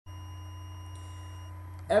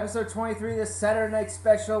Episode 23, this Saturday night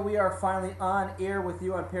special. We are finally on air with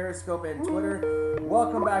you on Periscope and Twitter.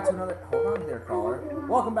 Welcome back to another... Hold on there, caller.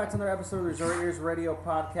 Welcome back to another episode of ResortEars Radio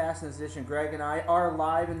podcast. In this edition, Greg and I are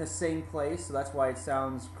live in the same place, so that's why it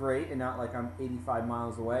sounds great and not like I'm 85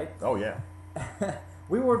 miles away. Oh, yeah.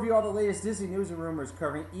 We will review all the latest Disney news and rumors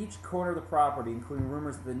covering each corner of the property, including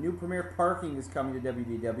rumors that the new premier parking is coming to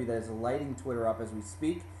WDW that is lighting Twitter up as we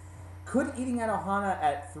speak. Could eating at Ohana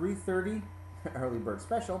at 3:30, early bird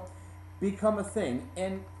special, become a thing?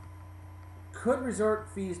 And could resort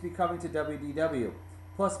fees be coming to WDW?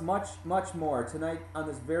 Plus much, much more tonight on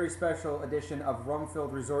this very special edition of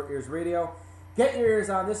Rum-Filled ResortEars Radio. Get your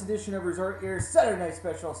ears on. This edition of ResortEars Saturday Night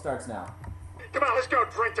Special starts now. Come on, let's go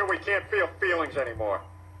drink till we can't feel feelings anymore.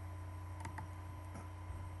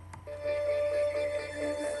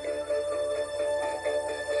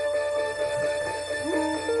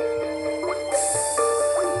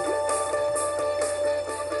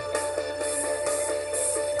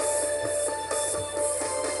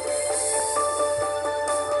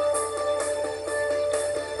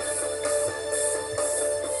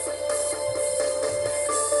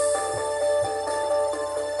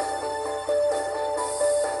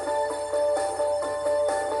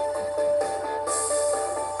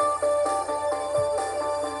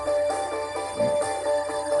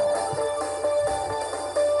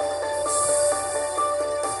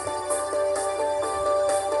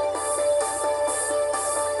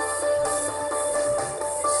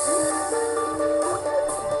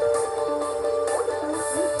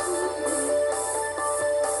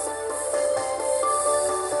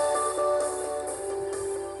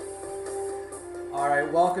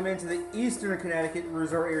 Welcome into the Eastern Connecticut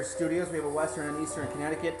ResortEars studios. We have a Western and Eastern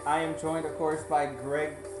Connecticut. I am joined, of course, by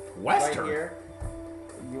Greg. Western? Right here.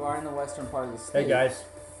 You are in the western part of the state. Hey, guys.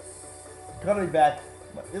 Glad to be back.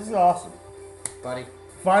 This is awesome. Buddy.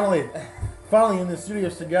 Finally in the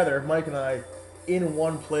studios together, Mike and I, in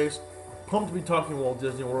one place. Pumped to be talking Walt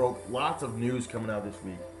Disney World. Lots of news coming out this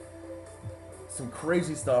week. Some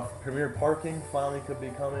crazy stuff. Premier parking finally could be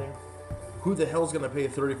coming. Who the hell's going to pay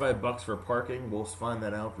 $35 for parking? We'll find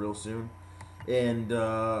that out real soon. And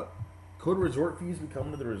could resort fees be coming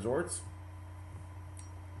to the resorts?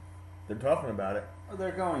 They're talking about it. Oh, they're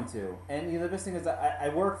going to. And the best thing is that I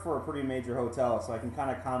work for a pretty major hotel, so I can kind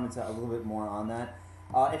of comment a little bit more on that.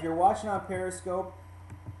 If you're watching on Periscope,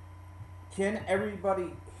 can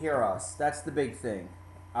everybody hear us? That's the big thing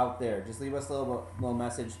out there. Just leave us a little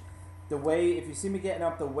message. The way, if you see me getting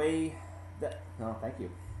up, the way that... No, thank you.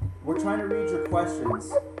 We're trying to read your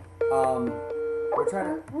questions. We're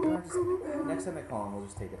trying to... next time I call him, we'll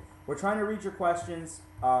just take it. We're trying to read your questions.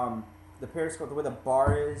 The Periscope, the way the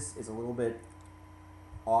bar is a little bit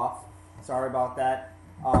off. Sorry about that.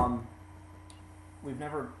 We've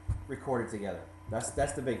never recorded together. That's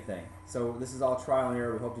the big thing. So this is all trial and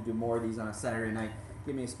error. We hope to do more of these on a Saturday night.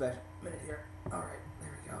 Give me a special minute here. All right,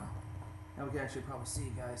 there we go. Now we can actually probably see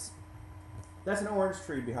you guys. That's an orange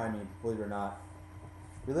tree behind me, believe it or not.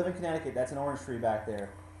 We live in Connecticut. That's an orange tree back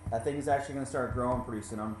there. That thing is actually going to start growing pretty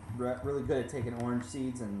soon. I'm really good at taking orange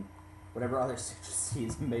seeds and whatever other citrus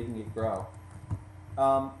seeds and making it grow.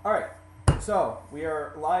 All right. So we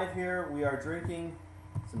are live here. We are drinking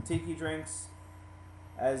some tiki drinks.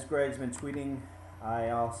 As Greg's been tweeting,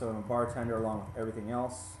 I also am a bartender along with everything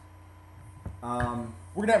else. We're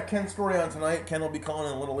going to have Ken Storey on tonight. Ken will be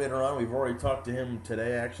calling in a little later on. We've already talked to him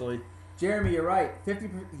today, actually. Jeremy, you're right.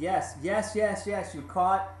 50%. Yes. You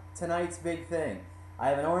caught tonight's big thing. I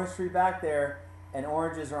have an orange tree back there, and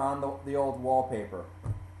oranges are on the old wallpaper.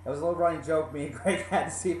 That was a little running joke me and Greg had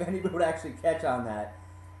to see if anybody would actually catch on that.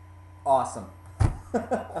 Awesome. That's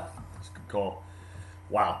a good call.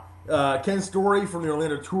 Wow. Ken Storey from the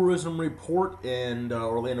Orlando Tourism Report and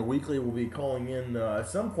Orlando Weekly will be calling in at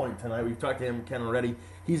some point tonight. We've talked to him, Ken, already.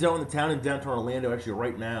 He's out in the town in downtown Orlando actually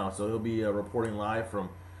right now, so he'll be reporting live from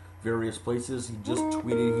various places. He just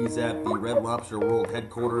tweeted he's at the Red Lobster World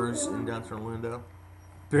headquarters in downtown Orlando.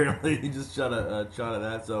 Apparently, he just shot a shot of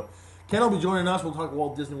that. So, Ken will be joining us. We'll talk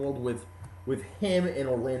Walt Disney World with him and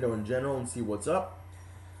Orlando in general and see what's up.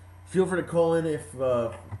 Feel free to call in if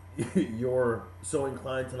you're so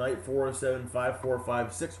inclined tonight.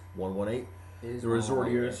 407-545-6118. The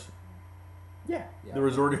ResortEars. Yeah, the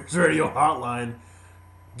ResortEars Radio hotline.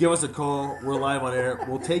 Give us a call. We're live on air.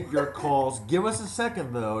 We'll take your calls. Give us a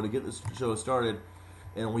second, though, to get this show started,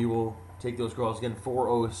 and we will take those calls. Again,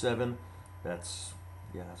 407. That's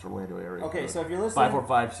Orlando area. Okay, so if you're listening...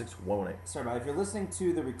 545-6118. Sorry about it. If you're listening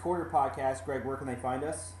to the Recorder podcast, Greg, where can they find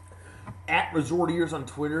us? At ResortEars on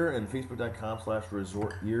Twitter and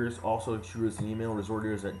Facebook.com/ResortEars. Also, shoot us an email,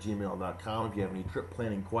 resortears@gmail.com if you have any trip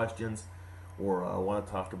planning questions or want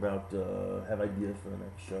to talk about, have ideas for the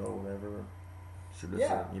next show, whatever, shoot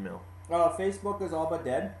us an email. Facebook is all but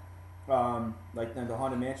dead. Like the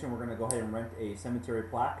Haunted Mansion, we're going to go ahead and rent a cemetery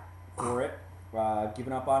plaque for it.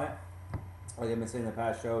 Giving up on it. Like I've been saying in the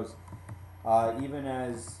past shows, even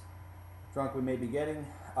as drunk we may be getting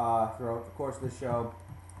throughout the course of the show,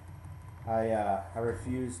 I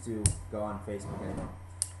refuse to go on Facebook anymore.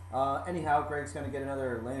 Anyhow, Greg's going to get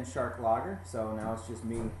another Land Shark Lager, so now it's just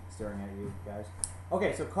me staring at you guys.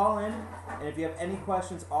 Okay, so call in, and if you have any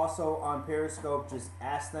questions also on Periscope, just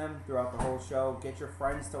ask them throughout the whole show. Get your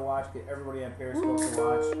friends to watch. Get everybody on Periscope to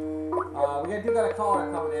watch. We got a caller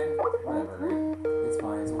coming in. Whatever, right? It's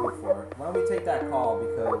fine. It's a week for it. Why don't we take that call,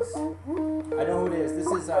 because I know who it is. This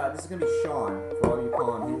is going to be Sean, for all you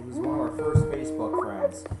calling. He was one of our first Facebook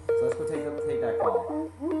friends. So let's go take that call.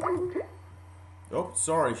 Oh,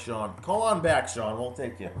 sorry, Sean. Call on back, Sean. We'll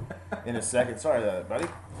take you in a second. Sorry about that, buddy.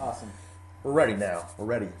 Awesome. We're ready now. We're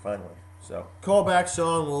ready, finally. So, call back,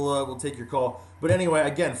 Sean. We'll take your call. But anyway,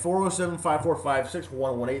 again,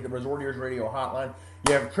 407-545-6118, the ResortEars Radio hotline.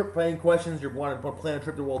 You have trip planning questions, you want to plan a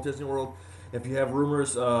trip to Walt Disney World. If you have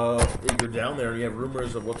rumors, if you're down there and you have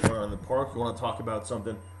rumors of what's going on in the park, you want to talk about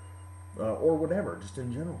something, or whatever, just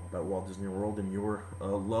in general, about Walt Disney World and your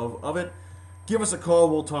love of it, give us a call.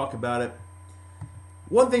 We'll talk about it.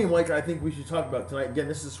 One thing, Mike, I think we should talk about tonight, again,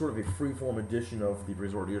 this is sort of a free-form edition of the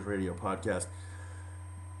ResortEars Radio podcast.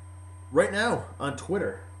 Right now, on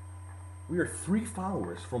Twitter, we are 3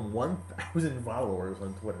 followers from 1,000 followers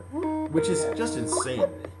on Twitter, which is just insane to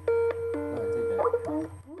me. All right, take that. All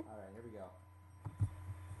right, here we go.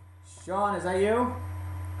 Sean, is that you?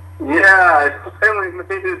 Yeah, it's finally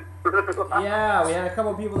made it through. Yeah, we had a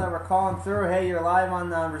couple people that were calling through. Hey, you're live on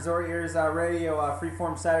ResortEars Radio,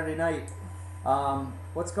 Freeform Saturday night.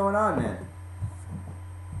 What's going on, man?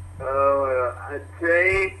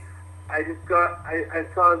 Today I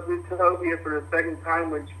saw Zootopia for the second time.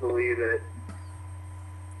 Would you believe it?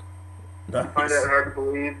 Nice. I find that hard to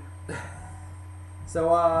believe. So,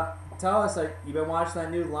 tell us, you've been watching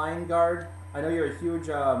that new Lion Guard? I know you're a huge,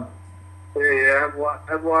 Yeah,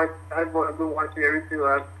 I've been watching every single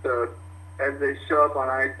episode as they show up on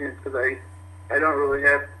iTunes, because I don't really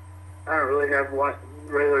have one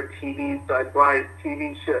regular TV, so I buy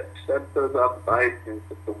TV episodes off of iTunes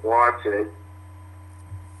just to watch it.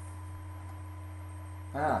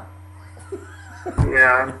 Ah.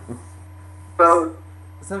 Yeah. So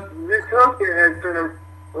So, Zootopia has been a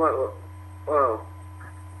whoa.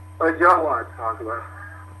 What y'all want to talk about?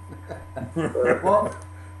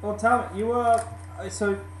 well, tell me,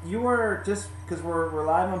 so you were, just because we're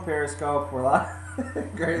live on Periscope, we're live.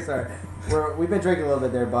 Great, sorry. We've been drinking a little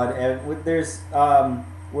bit there, bud. And we're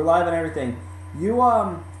live on everything. You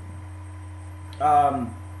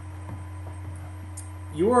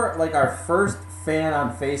were like our first fan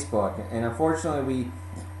on Facebook, and unfortunately we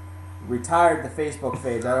retired the Facebook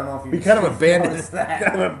page. I don't know if you. We kind of abandoned that.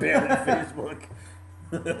 Kind of abandoned Facebook.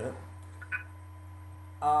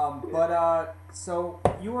 So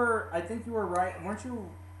you were. I think you were right. Weren't you?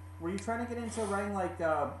 Were you trying to get into writing like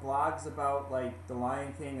blogs about like the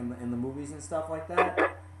Lion King and the movies and stuff like that?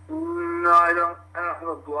 No, I don't have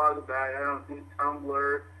a blog about it. I don't do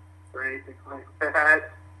Tumblr or anything like that.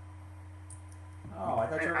 Oh, I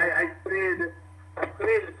thought you were. I created a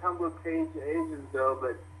Tumblr page ages ago,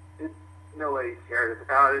 but nobody cared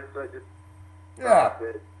about it, so I just stopped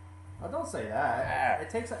it. Oh, don't say that. It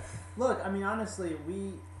takes look. I mean, honestly,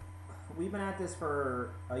 we've been at this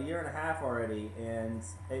for a year and a half already, and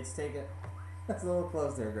it's taken. That's a little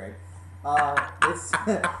close there, Greg. It's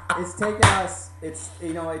taken us. It's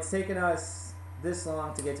taken us this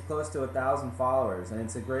long to get to close to 1,000 followers, and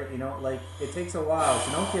it's a great. It takes a while,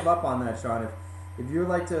 so don't give up on that, Sean. If you would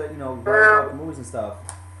like to, write about the movies and stuff.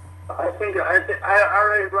 I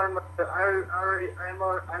already run.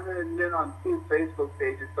 I'm in on 2 Facebook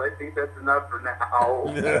pages, so I think that's enough for now.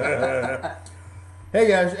 Hey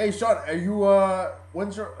guys, hey Sean, are you are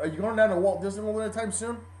you going down to Walt Disney World anytime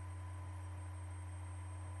soon?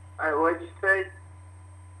 What'd you say?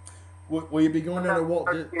 Will you be going down to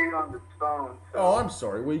Walt Disney? On the phone, so. Oh, I'm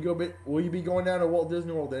sorry. Will you be going down to Walt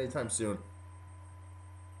Disney World anytime soon?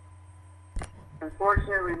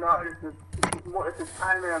 Unfortunately, not. It's a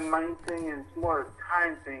time and a money thing, and it's more a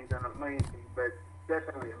time thing than a money thing, but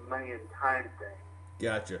definitely a money and time thing.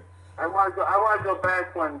 Gotcha. I want to go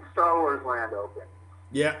back when Star Wars Land opened.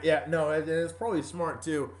 Yeah, no, and it's probably smart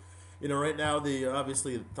too. Right now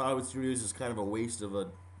obviously the Hollywood Studios is kind of a waste of a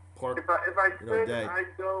park. If I could, day.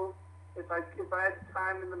 I'd go. If I had the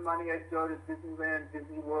time and the money, I'd go to Disneyland,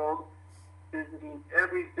 Disney World,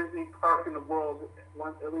 every Disney park in the world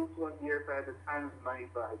at least one year if I had the time and money,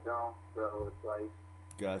 but I don't. So it's like.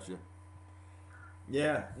 Gotcha.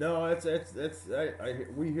 Yeah, no,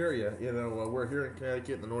 we hear you. You know, we're here in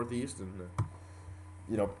Connecticut in the Northeast, and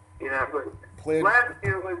Yeah, but plan. last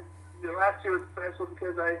year was special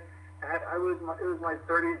because it was my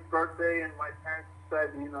 30th birthday, and my parents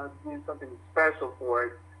decided to do something special for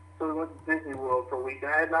it. So we went to Disney World for a week.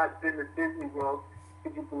 I had not been to Disney World,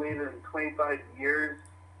 could you believe it, in 25 years.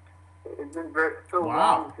 It's been so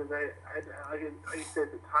long because I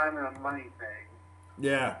said the time and the money thing.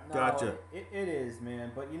 Yeah, No, gotcha. It is,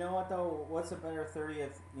 man. But you know what though? What's a better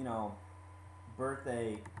 30th,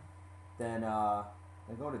 birthday than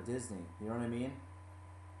going to Disney? You know what I mean?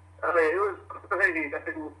 I mean, it was great.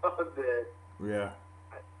 I loved it. Yeah.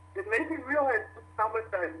 It made me realize how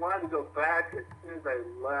much I wanted to go back as soon as I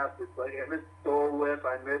left. It's like I missed Dole Whip.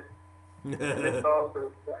 I missed all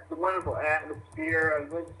the wonderful atmosphere.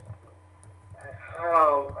 It was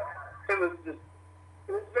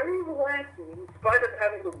very relaxing. In spite of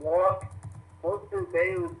having to walk most of the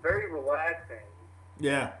day, it was very relaxing.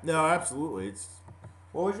 Yeah, no, absolutely.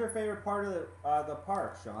 What was your favorite part of the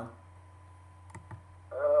park, Sean?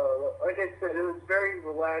 Like I said, it was very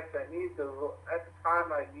relaxed. At the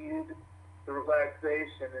time, I needed the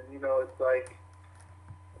relaxation, and it's like,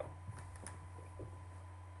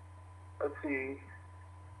 let's see.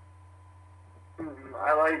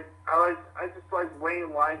 I just like waiting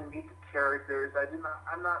in line to meet the characters.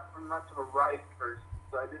 I'm not much of a ride person,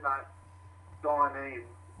 so I did not go on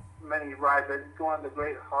many rides. I did go on the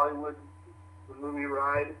Great Hollywood, the movie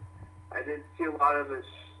ride. I did see a lot of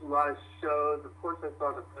shows. Of course, I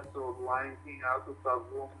saw the Festival of Lion King. I also saw the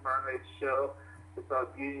Little Mermaid show. I saw the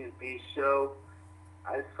Beauty and the Beast show.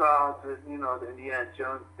 I saw the Indiana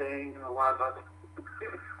Jones thing and a lot of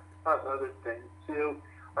other things too.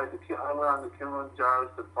 Like I went on the Kilimanjaro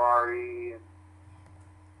Safari. And,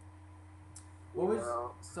 I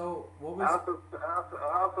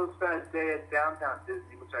also spent a day at downtown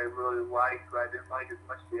Disney, which I really liked, but I didn't like as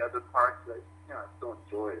much the other parts. But I still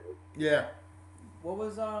enjoyed it. Yeah. What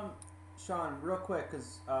was Sean? Real quick,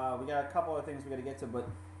 because we got a couple of things we got to get to. But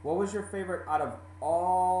what was your favorite out of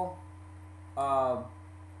all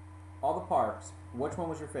the parks? Which one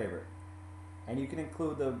was your favorite? And you can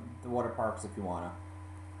include the water parks if you wanna.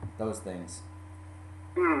 Those things.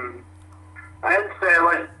 I'd say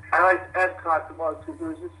I like Epcot the most because there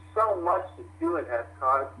was just so much to do at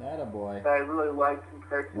Epcot. Attaboy. That I really liked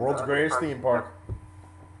compared to World's greatest theme park.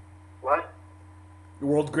 What? The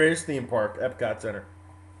world's greatest theme park, Epcot Center.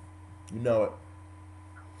 You know it.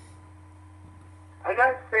 I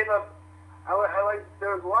gotta say that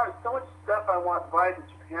there was so much stuff I want to buy at the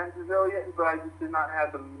Japan Pavilion, but I just did not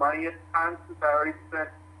have the money at the time since I already spent.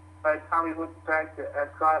 By the time we went back to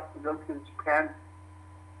Epcot to go to Japan,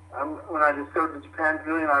 when I discovered the Japan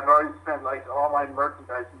Pavilion, I've already spent all my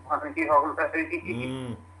merchandise money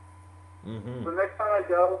already. Mm-hmm. So next time I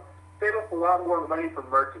go, save up a lot more money for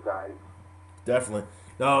merchandise. Definitely.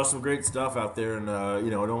 No, some great stuff out there, and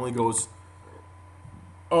it only goes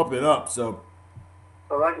up and up. So,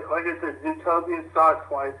 like I said, Zootopia saw it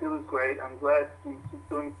twice. It was great. I'm glad she's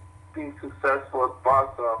being successful at the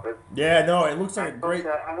box office. Yeah, no, it looks like a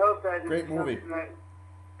I hope that great movie. That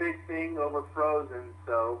big thing over Frozen.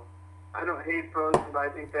 So I don't hate Frozen, but I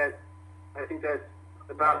think that's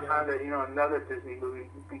about time that another Disney movie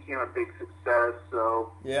became a big success.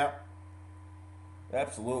 So yeah,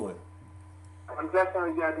 absolutely. I'm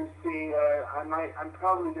definitely going to see. I'm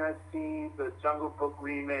probably going to see the Jungle Book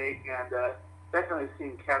remake and definitely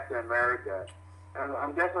seeing Captain America. And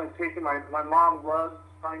I'm definitely taking my mom loves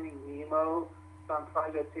Finding Nemo, so I'm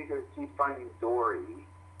probably going to take her to see Finding Dory.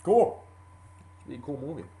 Cool. It's be a cool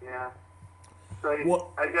movie. Yeah. So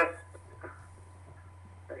I guess.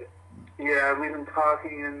 Yeah, we've been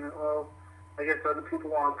talking, and I guess other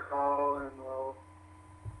people want to call, and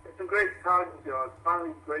it's been great talking to y'all. It's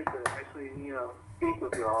finally great to actually, speak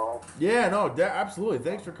with y'all. Yeah, no, absolutely.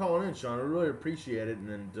 Thanks for calling in, Sean. I really appreciate it,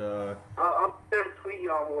 and I'll tweet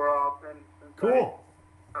y'all more often. Cool.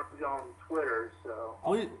 Y'all on Twitter, so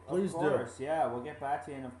please of course, do. Yeah, we'll get back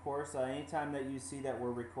to you, and of course, anytime that you see that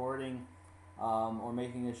we're recording or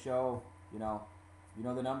making a show, you know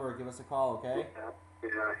the number. Give us a call, okay?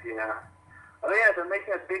 Yeah. Oh yeah, they're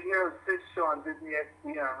making a Big Hero 6 show on Disney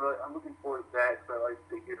XD. I'm looking forward to that because I like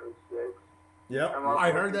Big Hero 6. Yep,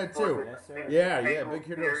 I heard that too. Yes, sir. Yeah, Big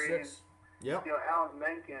Hero 6. Yep. Alan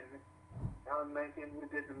Menken, who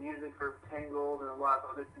did the music for Tangled and a lot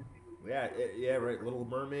of other Disney movies. Yeah, right. Little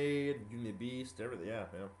Mermaid, Beauty and the Beast, everything. Yeah.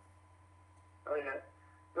 Oh yeah.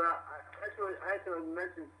 But I had to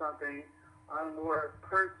mention something on a more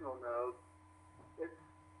personal note.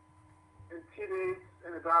 in 2 days,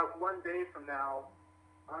 in about 1 day from now,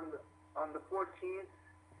 on the 14th,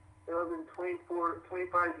 it'll have been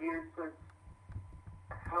 25 years since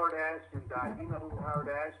Howard Ashman died. You know who Howard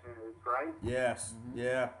Ashman is, right? Yes. Mm-hmm.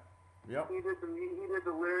 Yeah. Yep. He did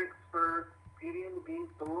the lyrics for Beauty and the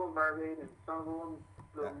Beast, The Little Mermaid, and some of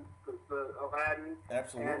them, the Aladdin.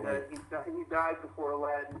 Absolutely. And he died before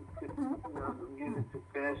Aladdin could, the music could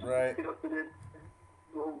finish. Right. He did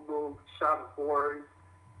a little shot before.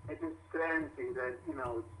 It just saddens me that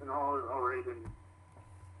it's already been.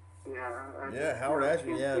 Yeah, Howard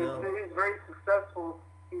Ashman. He's very successful.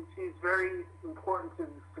 He's very important to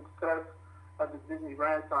the success of the Disney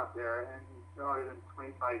Renaissance era, and he's already been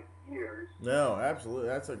 25 years. No, absolutely.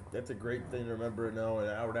 That's a great thing to remember. And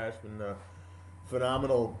Howard Ashman,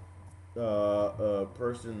 phenomenal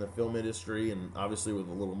person in the film industry, and obviously with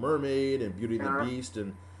The Little Mermaid and Beauty and the Beast,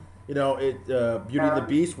 and Beauty and the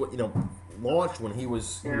Beast. Launched when he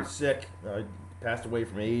was sick, passed away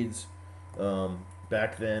from AIDS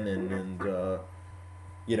back then, and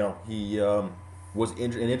he was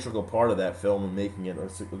an integral part of that film and making it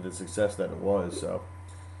the success that it was. So.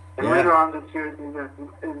 And later on this year is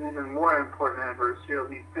even more important anniversary. It'll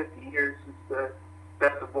be 50 years since the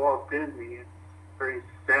death of Walt Disney. It's very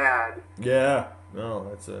sad. Yeah, no,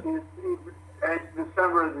 that's a.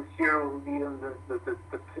 December of this year will be the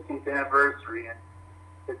 50th anniversary, and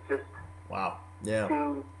it's just. Wow. Yeah.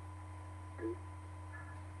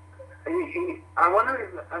 I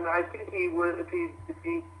wonder, and I think he would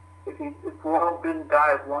if Walt didn't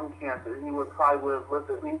die of lung cancer, he would have lived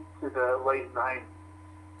at least to the late 90s.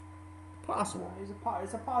 Possible.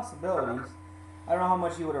 It's a possibility. I don't know how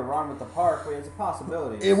much he would have run with the park, but it's a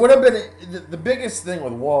possibility. It would have been the biggest thing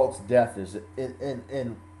with Walt's death is,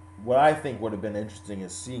 and what I think would have been interesting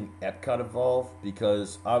is seeing Epcot evolve,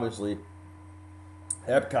 because obviously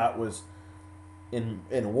Epcot was in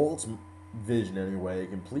Walt's vision anyway a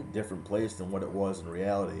complete different place than what it was in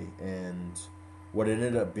reality, and what it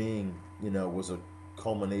ended up being, was a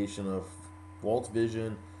culmination of Walt's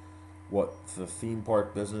vision, what the theme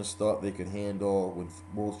park business thought they could handle with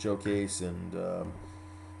World Showcase, and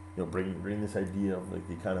bringing this idea of like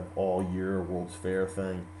the kind of all year World's Fair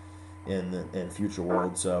thing, and Future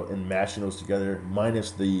World, and mashing those together,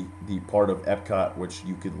 minus the part of Epcot which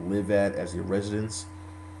you could live at as a residence,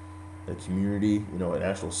 a community, an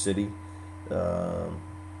actual city.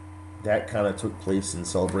 That kind of took place in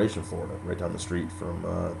Celebration, Florida, right down the street from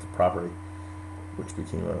the property, which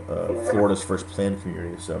became Florida's first planned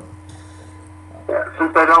community. So,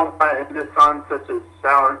 since I don't want to end this on such a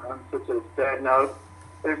sad note,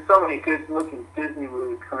 there's so many good-looking Disney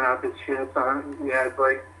movies coming out this year. I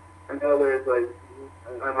know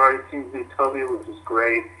I've already seen Zootopia, which is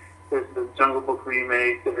great. There's the Jungle Book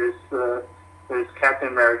remake. There's Captain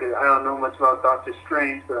America. I don't know much about Doctor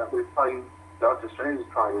Strange, but Doctor Strange is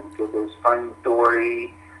probably good. There's Finding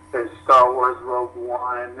Dory. There's Star Wars Rogue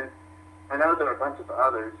One. I know there are a bunch of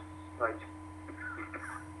others.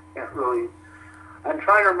 Can't really. I'm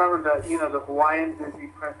trying to remember the Hawaiian Disney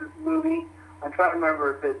Princess movie. I'm trying to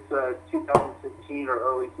remember if it's 2015 or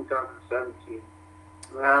early 2017.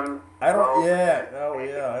 I don't.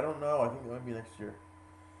 I don't know. I think it might be next year.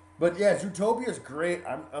 But yeah, Zootopia is great.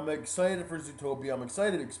 I'm excited for Zootopia. I'm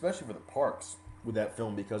excited, especially for the parks with that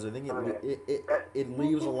film, because I think it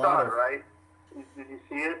leaves a lot of. Right? Did you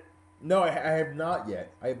see it? No, I have not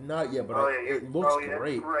yet. But it looks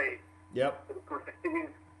great. It's great. Yep.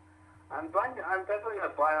 I'm definitely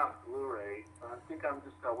gonna buy it on Blu-ray. I think I'm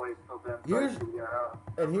just gonna wait till then. I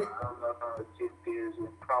don't know if I'm gonna see it theaters.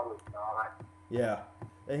 Probably not. Yeah,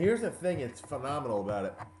 and here's the thing: it's phenomenal about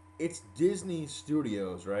it. It's Disney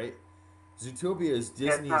Studios, right? Zootopia is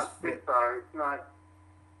Disney's. Yeah, it's not Pixar. It's not.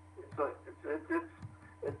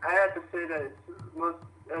 I have to say that it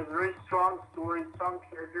has a very strong story, strong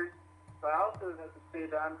characters. But I also have to say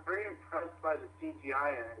that I'm very impressed by the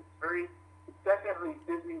CGI in it. It's definitely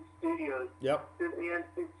Disney Studios. Yep. Disney and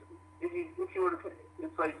if you were to,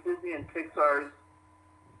 it's like Disney and Pixar's.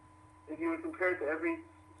 If you would compare it to every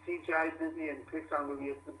CGI Disney and Pixar movie,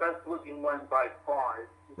 it's the best looking one by far.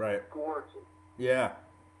 It's just gorgeous. Yeah.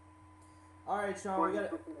 All right, Sean, we got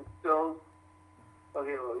it.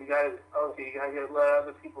 Okay, well, you gotta let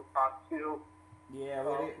other people talk too. Yeah,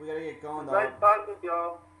 we gotta get going though. Nice talking with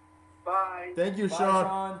y'all. Bye. Thank you, Bye,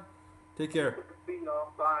 Sean. Take care.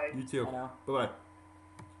 Bye. You too. I know. Bye-bye.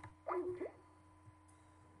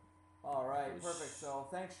 All right, perfect. So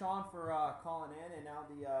thanks, Sean, for calling in, and now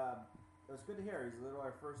it was good to hear. He's literally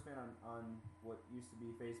our first fan on what used to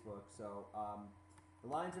be Facebook. So the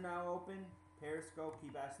lines are now open. Periscope,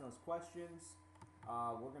 keep asking those questions.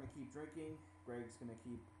 We're gonna keep drinking. Greg's gonna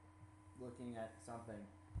keep looking at something.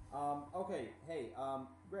 Okay, hey,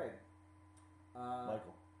 Greg.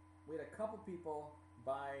 Michael. We had a couple people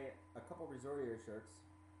buy a couple ResortEars shirts,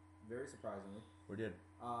 very surprisingly. We did.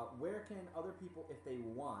 Where can other people, if they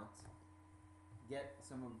want, get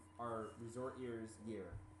some of our ResortEars gear?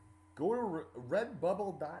 Go to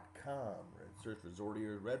redbubble.com. Search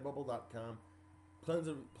ResortEars, redbubble.com.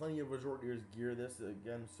 Plenty of ResortEars gear. This,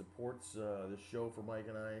 again, supports the show for Mike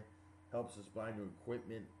and I. Helps us buy new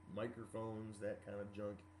equipment, microphones, that kind of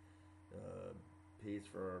junk. Pays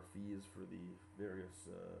for our fees for the various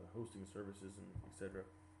hosting services and etc.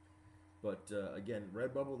 But again,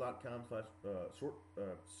 redbubble.com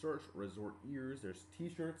search ResortEars. There's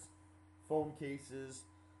t-shirts, phone cases,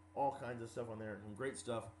 all kinds of stuff on there. Some great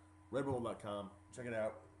stuff. Redbubble.com. Check it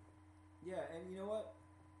out. Yeah, and you know what?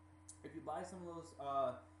 If you buy some of those,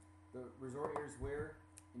 the ResortEars wear,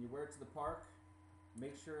 and you wear it to the park,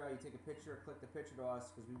 make sure you take a picture, click the picture to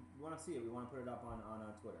us, because we want to see it. We want to put it up on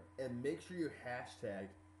Twitter. And make sure you hashtag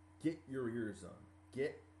get your ears on.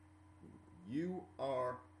 Get your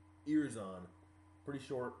ears on. Pretty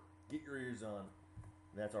short. Get your ears on.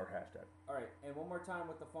 And that's our hashtag. All right, and one more time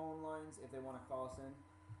with the phone lines if they want to call us in.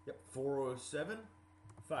 Yep,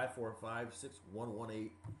 407-545-6118,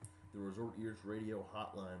 the ResortEars Radio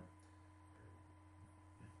hotline.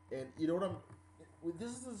 And you know what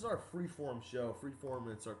this is our freeform show. Freeform,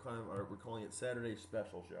 it's our we're calling it Saturday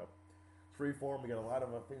Special Show. It's freeform. We got a lot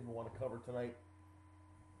of things we want to cover tonight.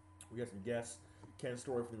 We got some guests. Ken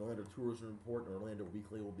Storey from the Orlando Tourism Report and Orlando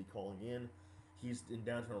Weekly will be calling in. He's in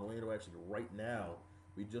downtown Orlando actually right now.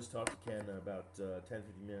 We just talked to Ken about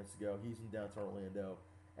 10-15 minutes ago. He's in downtown Orlando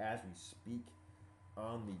as we speak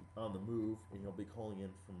on the move, and he'll be calling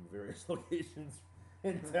in from various locations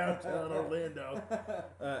in downtown Orlando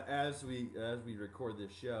as we record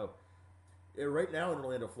this show. Right now in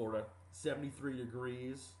Orlando, Florida, 73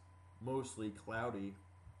 degrees, mostly cloudy,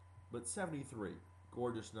 but 73.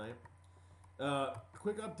 Gorgeous night.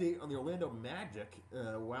 Quick update on the Orlando Magic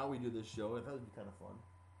while we do this show. I thought it would be kind of fun.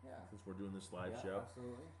 Yeah. Since we're doing this live show.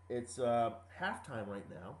 Absolutely. It's halftime right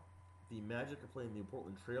now. The Magic are playing the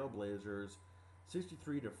Portland Trailblazers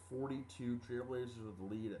 63-42. Trailblazers with the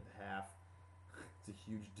lead at half. It's a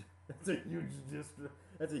huge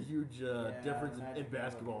difference in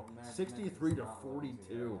basketball.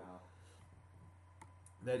 63-42.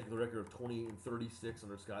 Magic with a record of 28-36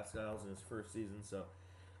 under Scott Skiles in his first season. So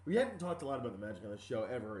we haven't talked a lot about the Magic on the show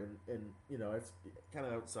ever, and you know it's kind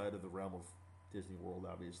of outside of the realm of Disney World,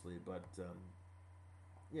 obviously. But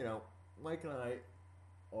you know, Mike and I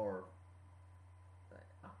are.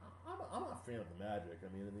 I'm not a fan of the Magic. I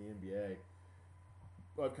mean, in the NBA,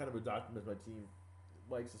 I've kind of adopted them as my team.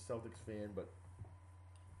 Mike's a Celtics fan, but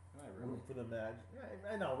root for the Magic.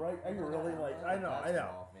 I know, right? Are you really like? I know.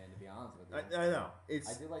 Man, to be honest with you, I know.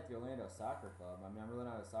 I do like the Orlando Soccer Club. I mean, I'm really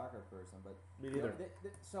not a soccer person, but me neither.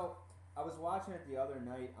 So I was watching it the other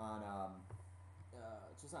night on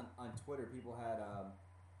just on Twitter. People had our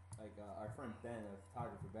friend Ben, a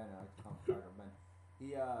photographer Ben. I like to call him photographer Ben.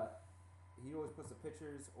 He always puts the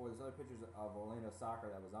pictures, or there's other pictures of Orlando soccer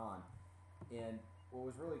that was on. And what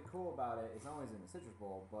was really cool about it is not only is it in the Citrus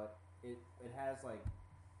Bowl, but it has like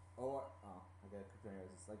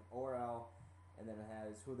it's like ORL, and then it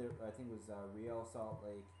has I think it was Real Salt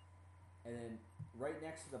Lake, and then right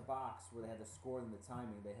next to the box where they had the score and the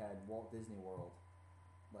timing, they had Walt Disney World,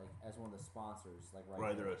 like as one of the sponsors, like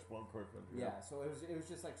right there. They're a sponsor. Yeah, so it was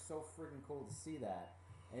just like so freaking cool to see that,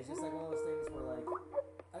 and it's just like one of those things where like,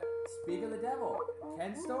 speak of the devil,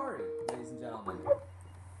 Ken Storey, ladies and gentlemen.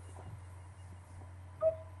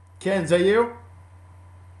 Ken, is that you?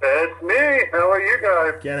 It's me. How are you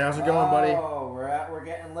guys? Ken, how's it going, buddy? Oh, we're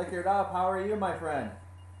getting liquored up. How are you, my friend?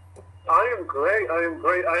 I am great. I am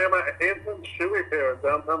at Hanson's Shoe Repair in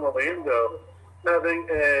downtown Orlando, having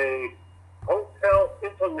a Hotel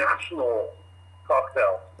International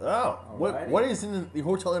cocktail. Oh, what is in the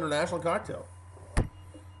Hotel International cocktail?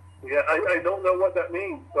 Yeah, I don't know what that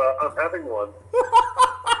means, but I'm having one.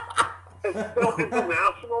 It's spelled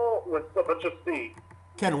international with a bunch of C.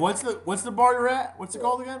 Ken, what's the bar you're at? What's it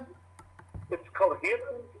called again? It's called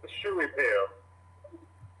Hanson's Shoe Repair.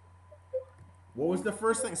 What was the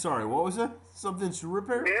first thing? Sorry, what was it? Something shoe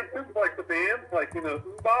repair? Hanson's, like the band, like, you know,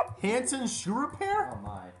 Bop. Hanson's Shoe Repair? Oh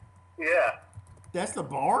my. Yeah. That's the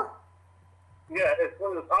bar? Yeah, it's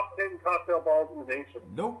one of the top 10 cocktail bars in the nation.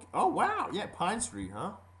 No. Oh wow. Yeah, Pine Street,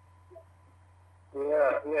 huh?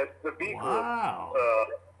 Yeah, it's the B Group. Wow.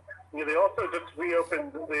 Yeah, they also just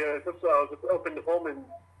reopened. They just opened Holman's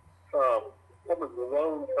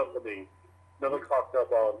Loan Company, another cocktail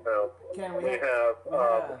bar in town. Ken, we have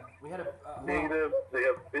a Native. They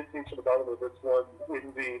have Vintage at the bottom of this one.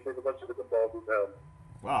 Indie. There's a bunch of different bars in town.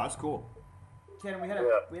 Wow, that's cool. Ken, we had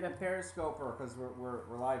a Periscoper because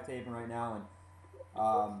we're live taping right now, and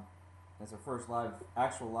that's our first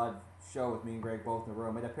actual live show with me and Greg both in the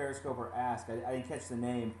room. We had a Periscoper ask. I didn't catch the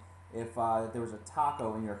name. If there was a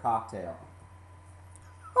taco in your cocktail.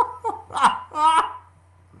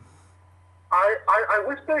 I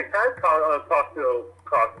wish they had cocktails.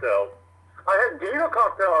 I had gator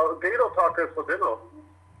tacos for dinner.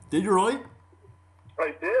 Did you really?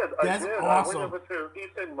 I did. That's I did. awesome. I went over to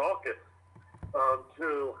Eastern Market,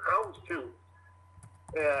 to Houndstooth,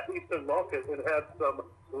 Eastern Market, and had some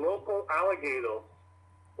local alligator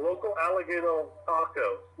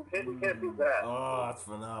tacos. You can't do that. Oh, that's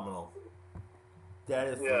phenomenal. That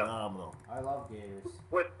is phenomenal. I love gators.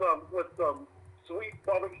 With some sweet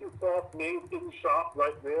barbecue sauce made in the shop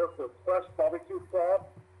right there. So fresh barbecue sauce.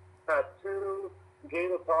 Had 2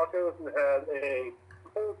 gator tacos and had a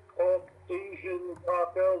pulled pork Asian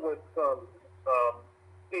taco with some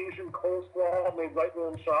Asian coleslaw made right there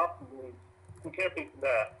in the shop. You can't beat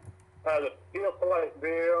that. Had a steel polite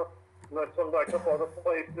there. And I took about a couple other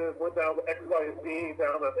places. Went down to XYZ,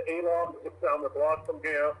 down at the A-Log, just down the block from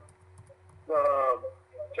here.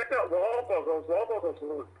 Checked out Wahlburgers. Wahlburgers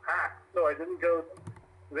was packed, so I didn't go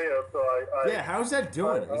there. So yeah, how's that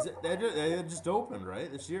doing? Is it they just opened,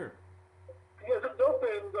 right, this year? Yeah, it just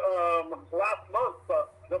opened last month,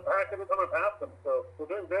 but they're packed every time I pass them, so we're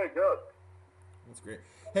doing very good. That's great.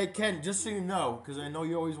 Hey, Ken, just so you know, because I know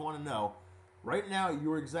you always want to know, right now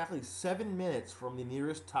you're exactly 7 minutes from the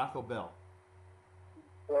nearest Taco Bell.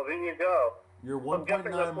 Well, there you go. You're I'm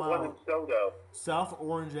guessing that's 1.9 the one in miles Sodo. South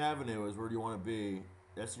Orange Avenue is where you want to be.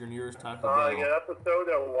 That's your nearest Taco Bell. Yeah, that's the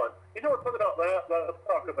Sodo one. You know what's funny about that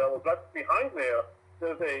Taco Bell is right behind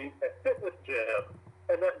there's a fitness gym,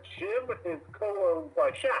 and that gym is co-owned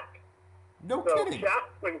by Shaq. No so kidding. Shaq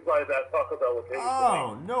swings by that Taco Bell occasionally.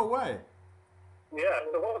 Oh, no way. Yeah,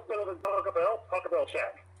 so what's better than Taco Bell? Taco Bell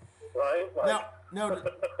Shaq. Right? Now,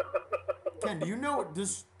 Ken, do you know,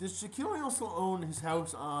 does Shaquille also own his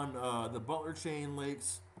house on the Butler Chain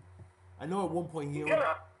Lakes? I know at one point he owned...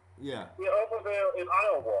 Yeah, over there in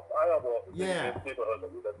Iowa. Yeah.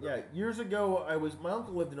 Yeah, years ago, my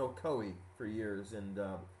uncle lived in Ocoee for years, and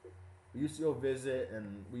we used to go visit,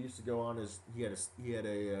 and we used to go on he had a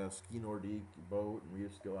ski Nordique boat, and we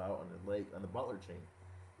used to go out on the lake, on the Butler Chain.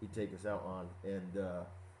 He'd take us out on, and...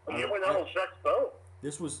 you went out on Shaq's boat?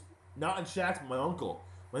 This was not on Shaq's, but my uncle.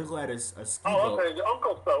 My uncle had a ski boat. Oh, okay, your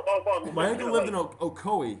uncle's boat. My uncle lived in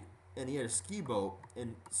Ocoee, and he had a ski boat,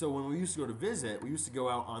 and so when we used to go to visit, we used to go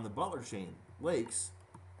out on the Butler Chain Lakes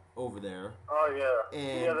over there. Oh, yeah.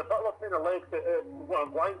 And the Butler Chain Lakes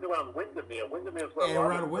winds around Windermere. Windermere's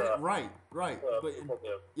where right.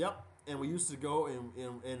 Yep. And we used to go,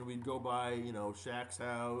 and we'd go by, Shaq's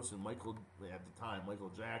house, and Michael, at the time, Michael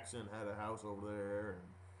Jackson had a house over there,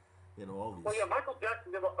 and, all these. Well, yeah, Michael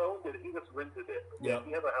Jackson never owned it. He just rented it. Yeah. He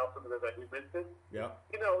had a house over there that he rented. Yeah.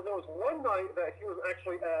 There was one night that he was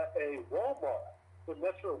actually at a Walmart in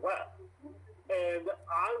Metro West, and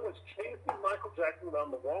I was chasing Michael Jackson around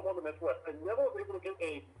the Walmart in Metro West. I never was able to get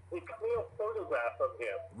a clear photograph of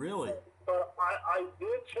him. Really? But I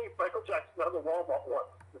did chase Michael Jackson around the Walmart once.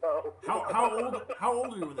 So. How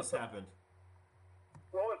old are you when this happened?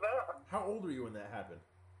 What was that? How old are you when that happened?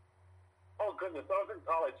 Oh, goodness. I was in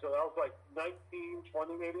college, so I was like 19,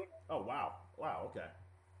 20 maybe. Oh, wow. Wow, okay.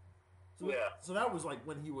 So that was like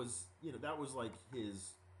when he was, that was like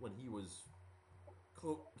when he was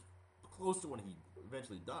close to when he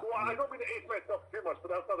eventually died. Well, I don't mean to age myself too much, but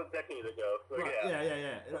that was about a decade ago. So right.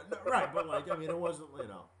 Yeah. Right, but it wasn't,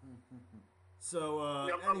 So,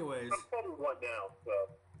 anyways. I'm 41 now, so.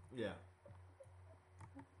 Yeah.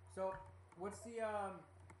 So, what's the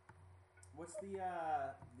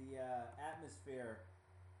atmosphere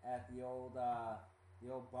at the old bar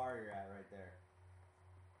you're at right there?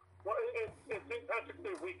 Well, it's St. Patrick's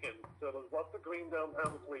Day weekend, so there's lots of green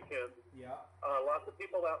downtown this weekend. Yeah. Lots of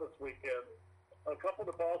people out this weekend. A couple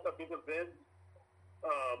of the bars have big events.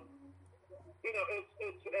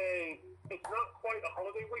 It's not quite a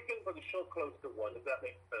holiday weekend, but it's sure close to one, if that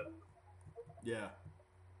makes sense. Yeah.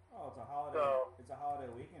 Oh, it's a holiday. It's a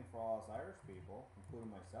holiday weekend for all us Irish people,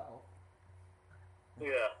 including myself.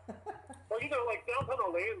 Yeah. Well, like downtown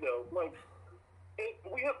Orlando,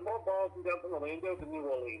 we have more bars in downtown Orlando than New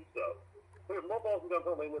Orleans, though. We have more bars in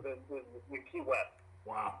downtown Orlando than Key West.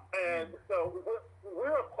 Wow. And so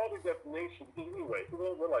we're a party destination anyway. We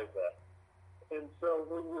don't realize that. And so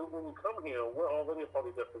when you come here, we're already a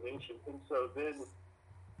party destination. And so then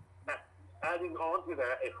adding on to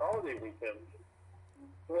that a holiday weekend,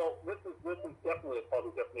 well, this is definitely a party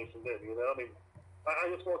destination then, I mean,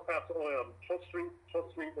 I just walked past Church Street.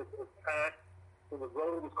 Church Street is packed. when the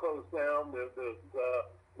road is closed down, the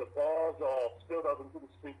bars are spilled out into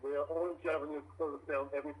the street there. Orange Avenue is closed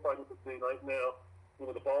down every Friday night now.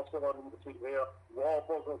 The bars spilled out into the street there.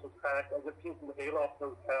 Wahlburgers was packed. I just came from the Aloft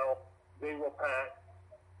Hotel. They were packed.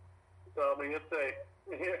 So, I mean, it's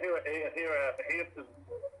here at Hampton,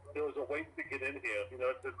 there was a wait to get in here.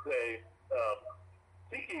 It's a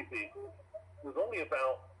speakeasy. There's only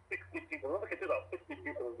about 60 people. I think it's about 60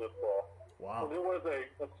 people in this bar. Wow. So there was a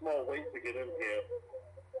small wait to get in here.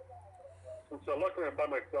 And so luckily I'm by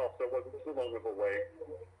myself, so it wasn't too long of a wait.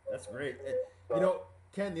 That's great.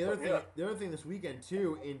 Ken, the other thing this weekend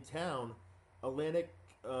too in town,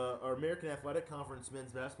 our American Athletic Conference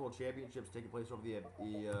men's basketball championships taking place over the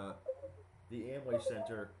Amway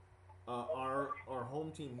Center. Our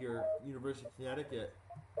home team here, University of Connecticut,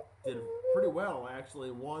 did pretty well.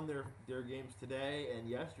 Actually, won their games today and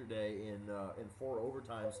yesterday in 4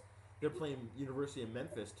 overtimes. They're playing University of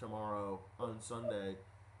Memphis tomorrow on Sunday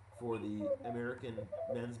for the American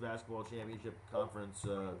Men's Basketball Championship Conference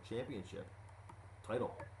championship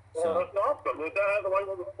title. So that's awesome. Is that the right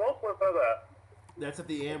one to smoke? Where's that? That's at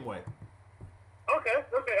the Amway. Okay.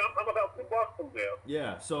 I'm about 2 blocks from there.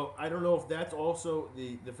 Yeah, so I don't know if that's also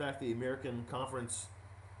the fact the American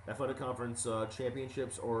Athletic Conference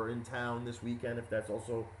championships are in town this weekend, if that's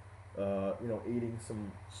also aiding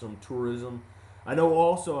some tourism. I know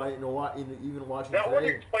also, even watching that today. would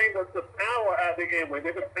explain the power at the game.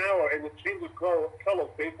 There's a power and it changes colors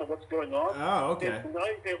based on what's going on. Oh, okay. And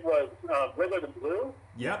tonight it was red, and blue.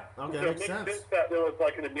 Yep. Okay, so that makes it sense. makes sense that there was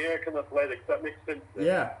like an American Athletics. That makes sense.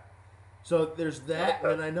 Yeah. So there's that,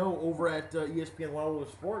 and I know over at ESPN Wild World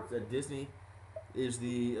of Sports at Disney is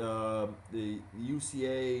the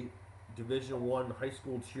UCA Division I High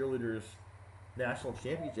School Cheerleaders National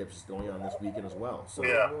Championships is going on this weekend as well. So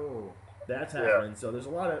that's happening. So there's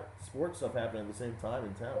a lot of sports stuff happening at the same time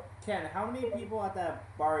in town. Ken, how many people at that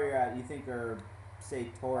bar you're at you think are,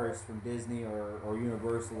 say, tourists from Disney or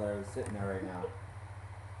Universal that are sitting there right now?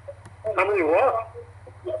 How many what?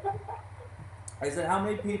 I said, how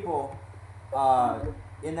many people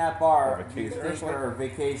in that bar do you think are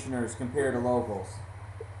vacationers compared to locals?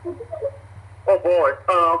 Oh boy.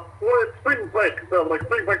 Well, it's spring break, so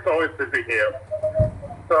spring break's always busy here.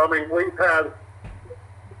 So I mean, we've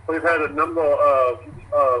had a number of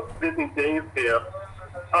busy days here.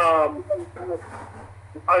 I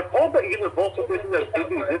hope that Universal isn't as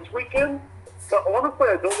busy this weekend, but honestly,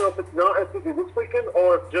 I don't know if it's not as busy this weekend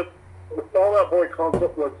or if just the Fall Out Boy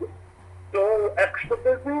concert was so extra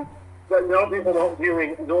busy that now people aren't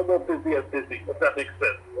viewing normal busy as busy, if that makes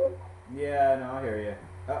sense. Yeah, no, I hear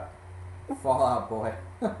you. Fall Out Boy.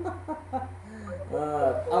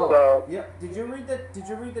 Yeah. Did you read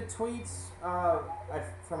the tweets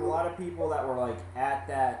from a lot of people that were like at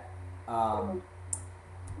that?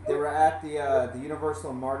 They were at the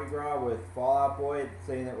Universal Mardi Gras with Fall Out Boy,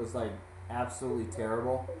 saying it was like absolutely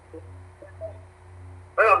terrible.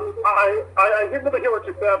 I didn't really hear what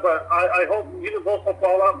you said, but I hope Universal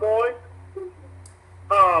Fall Out Boy.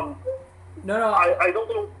 No. I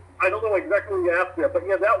don't know exactly what you asked there, but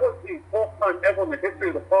yeah, that was the first time ever in the history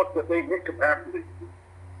of the park that they hit capacity.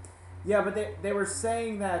 Yeah, but they were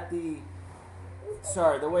saying that the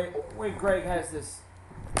way Greg has this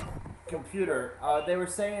computer, they were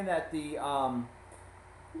saying that the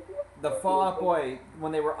Fall Out Boy,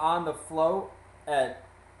 when they were on the float at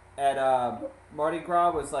Mardi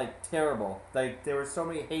Gras, was like terrible. Like there were so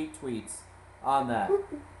many hate tweets on that.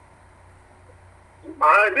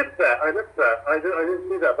 I missed that. I didn't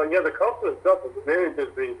see that. But yeah, the concert itself was very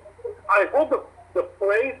busy. I hope the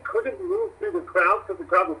plane couldn't move through the crowd because the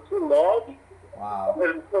crowd was too large. Wow.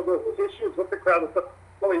 And so there's issues with the crowd and stuff.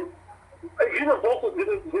 I mean, Universal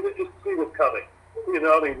didn't just see what's coming. You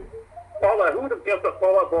know, I mean, who would have guessed that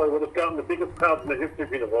Fall Out Boy would have gotten the biggest crowd in the history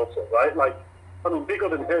of Universal, right? Like, I mean, bigger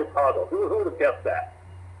than Harry Potter. Who would have guessed that?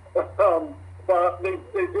 But they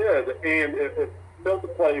did, and it filled the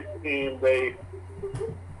place, and they...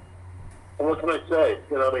 What can I say?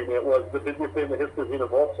 You know, I mean, it was the busiest thing in the history of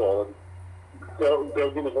Universal, and go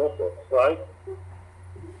Universal, right?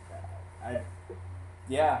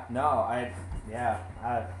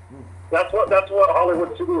 That's what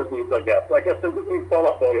Hollywood Studios needs, I guess. I guess they just need Fall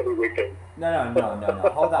Out Boy every weekend. No.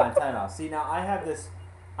 Hold on, time out. See, now I have this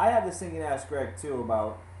thing to ask Greg too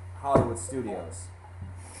about Hollywood Studios.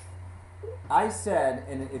 I said,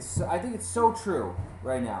 and I think it's so true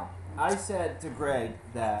right now. I said to Greg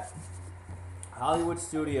that Hollywood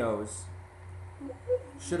Studios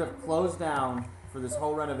should have closed down for this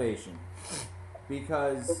whole renovation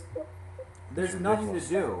because there's nothing to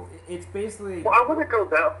do. It's basically... Well, I wouldn't go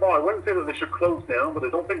that far. I wouldn't say that they should close down, but I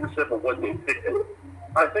don't think they should have a one-day ticket.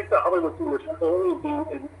 I think the Hollywood Studio should only be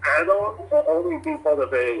an add-on or only be part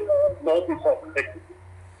of a multi-part ticket.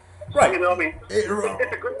 Right. You know, I mean, it's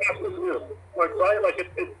a great afternoon. Like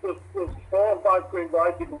it's 4 or 5 great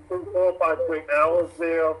rides. You can spend 4 or 5 great hours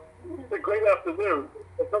there. It's a great afternoon.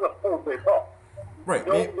 It's not a full-day park. Right.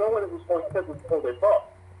 No one in this point says it's a full-day park.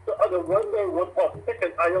 So on a one-day, one-park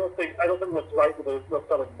ticket, I don't think that's right that they're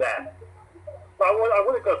selling that. So I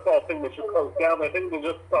wouldn't go for a thing that should close down. I think they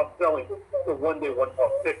just stop selling the one-day,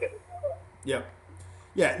 one-park ticket. Yeah.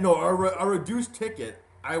 Yeah. No, a reduced ticket,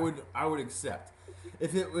 I would accept.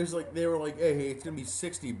 If it was like they were like, hey, it's gonna be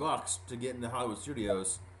 $60 to get into Hollywood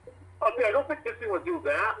Studios. Okay, I don't think Disney would do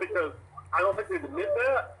that because I don't think they'd admit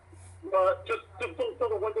that. But just don't sell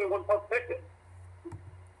the one-day, one-park ticket.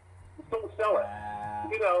 Just don't sell it.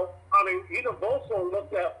 You know, I mean, Universal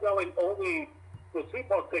looked at selling only the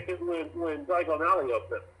two-park ticket when Diagon Alley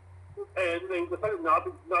opened, and they decided not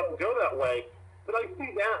to go that way. But I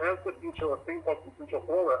see that as the future of theme parks in Central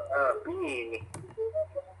Florida being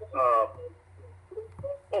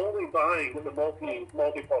only buying the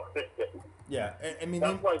multi-park ticket. Yeah, I mean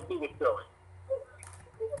that's why I see it going.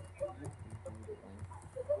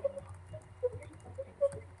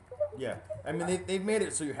 Yeah, I mean they've made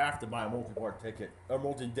it so you have to buy a multi-part ticket, a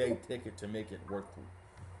multi-day ticket to make it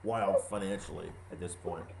worthwhile financially at this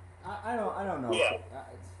point. I don't know. Yeah.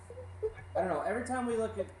 I don't know. Every time we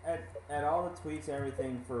look at all the tweets and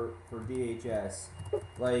everything for DHS,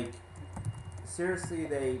 like seriously,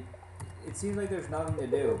 it seems like there's nothing to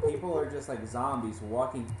do. People are just like zombies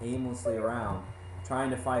walking aimlessly around, trying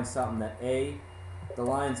to find something that A, the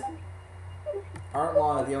lines aren't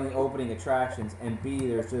long at the only opening attractions, and B,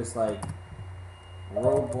 there's just like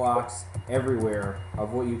roadblocks everywhere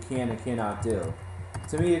of what you can and cannot do.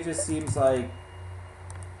 To me, it just seems like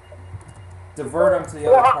divert them to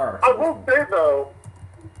the other parks. I will say though,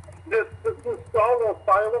 this Star Wars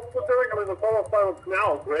fireworks they're doing, I mean the Star Wars fireworks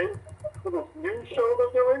now is great. For this new show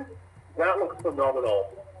they're doing, that looks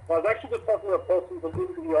phenomenal. I was actually just talking to a person from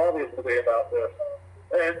the audience today about this.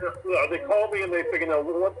 And they called me and they figured out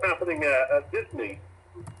what's happening at Disney.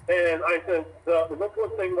 And I said, the number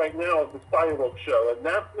one thing right now is the fireworks show. And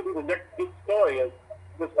that's going to be the next big story is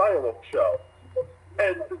the fireworks show.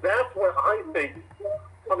 And that's where I think,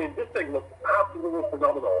 I mean, this thing looks absolutely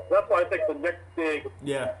phenomenal. That's why I think the next big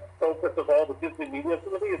focus of all the Disney media is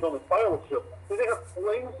going to be is on the fireworks show. They have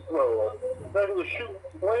flamethrowers. They're going to shoot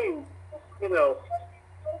flames,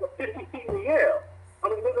 50 feet in the air. I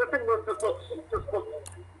mean, that thing just looks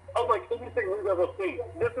unlike anything we've ever seen.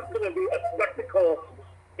 This is going to be a spectacle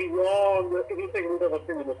beyond anything we've ever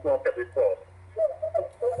seen in this market before.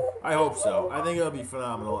 I hope so. I think it'll be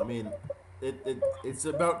phenomenal. I mean, it's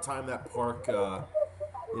about time that park,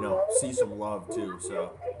 see some love too.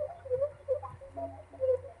 So.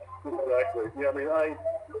 Exactly. Yeah. I mean, I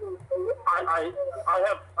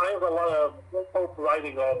have a lot of hope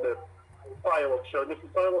riding on this fireworks show. This is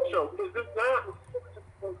fireworks show. Is it that?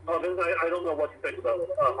 I don't know what to think about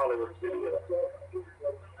Hollywood Studios.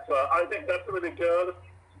 So I think that's going to be good.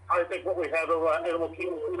 I think what we have over Animal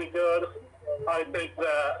Kingdom is going to be good. I think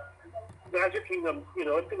that Magic Kingdom, it's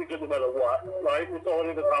going to be good no matter what, right? It's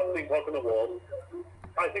already the top theme park in the world.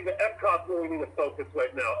 I think that Epcot really need to focus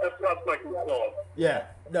right now. Epcot's my concern. Yeah,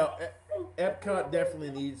 no, Epcot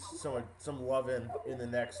definitely needs some love in the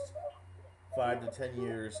next 5 to 10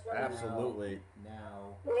 years. Absolutely.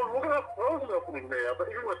 Now. Well, we're going to have Frozen opening there, but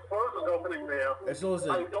even with Frozen opening there, I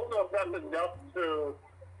don't know if that's enough to.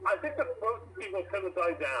 I think the Frozen thing will kind of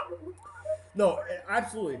die down. No,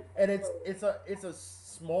 absolutely, and it's a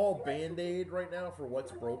small Band-Aid right now for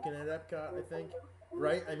what's broken at Epcot. I think,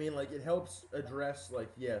 right? I mean, like it helps address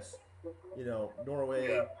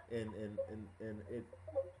Norway and it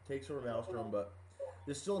takes over Maelstrom, but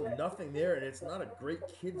there's still nothing there, and it's not a great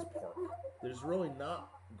kids park. There's really not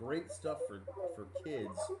great stuff for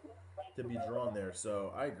kids to be drawn there.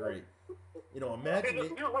 So I agree. Imagine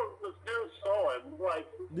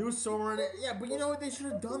new Soarin', yeah, but they should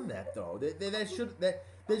have done that though. That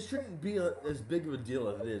shouldn't be as big of a deal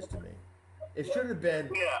as it is to me. It should have been.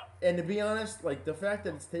 Yeah. And to be honest, like the fact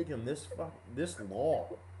that it's taken this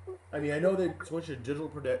long. I mean, I know they switched to digital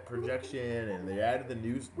projection and they added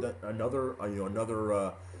another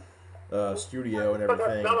studio and everything. But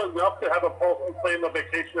that's not enough to have a person plan a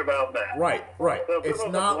vacation around that. Right. So it's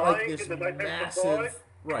not like this massive.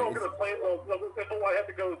 Right. People are going to plan they'll say, I have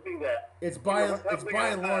to go see that. It's by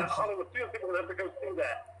and large. Hollywood people have to go see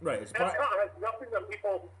that. Right. Epcot has nothing that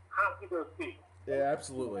people have to go see. Yeah,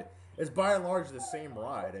 absolutely. It's by and large the same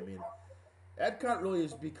ride. I mean, Epcot really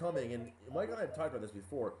is becoming, and Mike and I have talked about this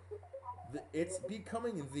before, it's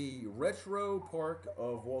becoming the retro park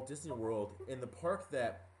of Walt Disney World, and the park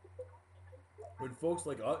that when folks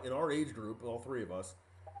like in our age group, all three of us,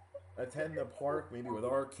 attend the park, maybe with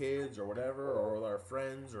our kids or whatever, or with our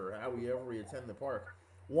friends, or however we attend the park,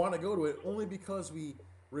 want to go to it only because we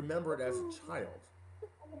remember it as a child.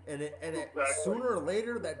 And sooner or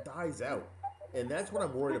later, that dies out. And that's what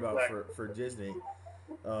I'm worried about for Disney.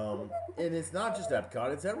 And it's not just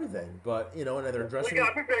Epcot, it's everything. But, and they're addressing...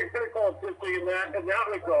 I've been very critical of Disney in that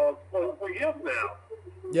regard for years now.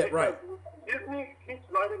 Yeah, right. Disney keeps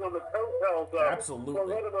riding on the coattails of Absolutely.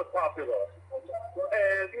 one of the most popular.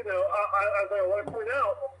 And, as I want to point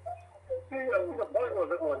out, the point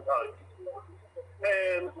was at one time.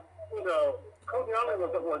 And, Coney Island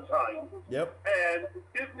was at one time. Yep. And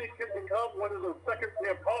Disney can become one of the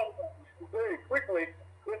second-tier parks very quickly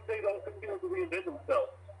if they don't continue to reinvent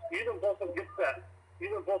themselves. Universal gets that.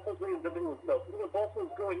 Universal's reinventing themselves.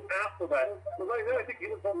 Universal's going after that. But right now, I think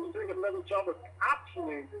Universal's doing a better job of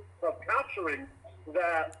capturing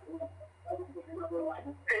that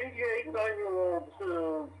 88, 9-year-old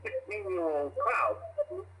to 16-year-old crowd.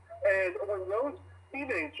 And when those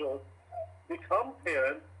teenagers become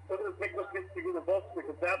parents, they're going to take those kids to Universal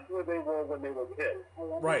because that's where they were when they were kids.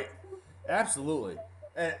 Right. Absolutely.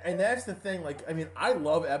 And that's the thing. I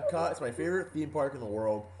love Epcot. It's my favorite theme park in the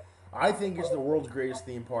world. I think it's the world's greatest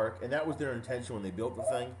theme park, and that was their intention when they built the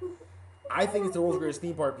thing. I think it's the world's greatest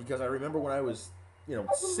theme park because I remember when I was,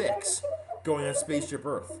 6, going on Spaceship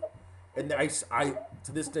Earth. And I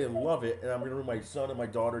to this day, love it, and I'm going to bring my son and my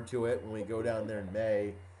daughter to it when we go down there in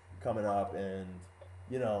May coming up, and...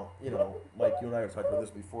 Mike, you and I have talked about this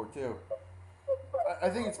before too. I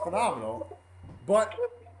think it's phenomenal, but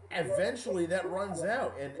eventually that runs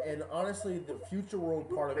out, and honestly, the Future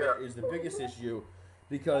World part of it is the biggest issue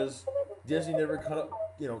because Disney never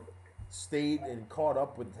stayed and caught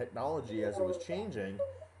up with technology as it was changing.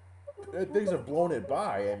 Things have blown it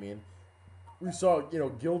by. I mean, we saw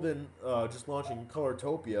Gildan just launching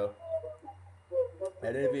Colortopia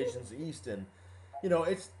at Innovations East, and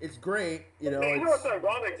it's great. What's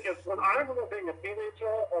ironic is when I remember being a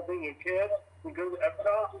teenager or being a kid and going to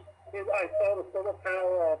Epcot, and I saw the solar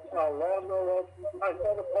power of lawnmowers. I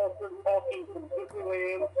saw the person talking from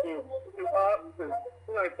Disneyland to us, and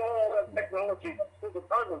I saw all that technology. At the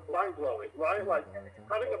time was mind blowing, right? Like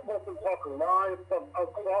having a person talk live from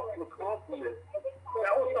across the continent.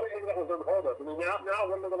 That was something that was unheard of. I mean, now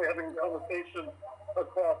we're literally having a conversation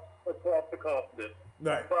across the continent.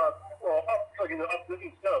 Right. But up the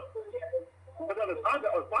East Coast. But at the time,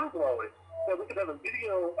 that was mind blowing. That we could have a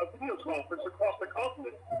video conference across the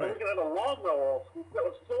continent. Right. And we could have a lawnmower that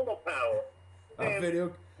was solar power. A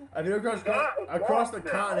video across the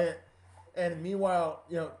continent. And meanwhile,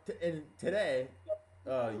 and today,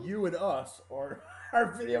 you and us are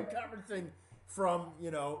video conferencing from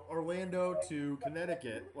Orlando to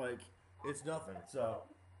Connecticut. Like it's nothing. So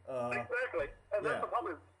exactly, and that's the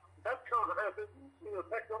problem. Epcot hasn't,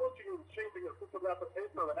 technology is changing at such a rapid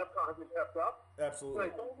pace now that Epcot hasn't kept up. Absolutely.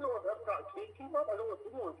 And I don't know if Epcot can keep up. I don't know if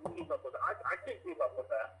anyone can keep up with it. I can't keep up with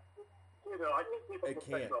that. I can't keep up with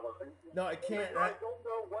technology. No, I can't. I don't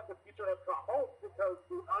know what the future of Epcot holds because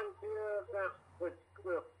the idea that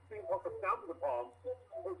the theme park was founded upon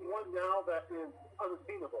is one now that is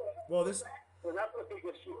unattainable. Well, and that's the big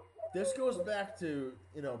issue. This goes back to,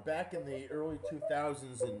 back in the early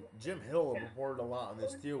 2000s, and Jim Hill reported a lot on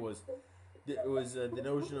this too, the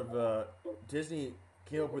notion of Disney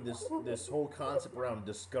came up with this whole concept around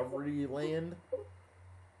Discovery Land.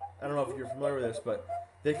 I don't know if you're familiar with this, but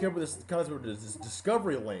they came up with this concept of this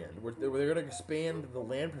Discovery Land, where they're going to expand the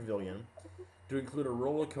land pavilion to include a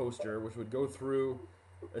roller coaster, which would go through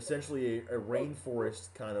essentially a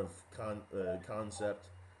rainforest kind of concept.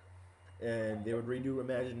 And they would redo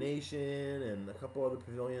Imagination and a couple other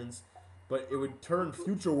pavilions, but it would turn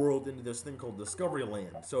Future World into this thing called Discovery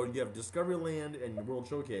Land. So you have Discovery Land and World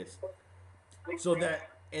Showcase. So that,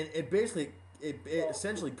 and it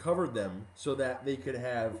essentially covered them so that they could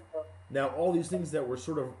have now all these things that were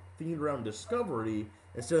sort of themed around Discovery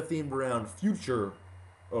instead of themed around Future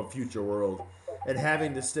World, and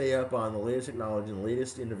having to stay up on the latest technology and the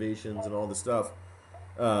latest innovations and all this stuff.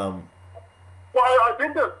 Well, I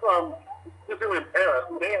think that Disneyland Paris,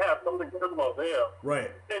 they have something similar there.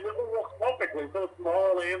 Right. And it works perfectly. So it's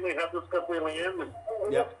small land, they have Discovery Land, and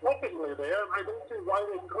it works perfectly there. And I don't see why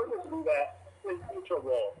they couldn't do that in Future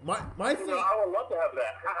World. My thing, I would love to have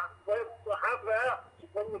that. Have that,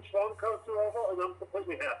 bring the Tron coaster over, and I'm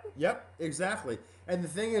completely happy. Yep, exactly. And the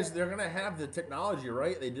thing is, they're going to have the technology,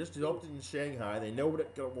 right? They just developed it in Shanghai. They know what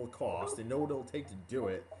it will cost. They know what it'll take to do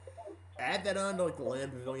it. add that on to like the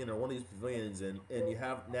Land Pavilion or one of these pavilions, and you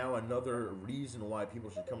have now another reason why people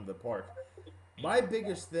should come to the park. My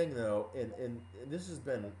biggest thing, though, and this has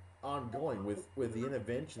been ongoing with the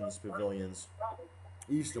Interventions pavilions,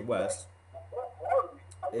 east and west,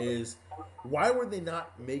 is why would they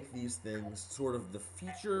not make these things sort of the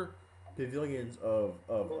feature pavilions of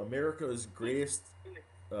America's greatest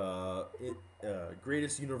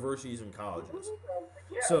greatest universities and colleges?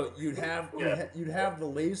 So you'd have the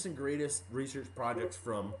latest and greatest research projects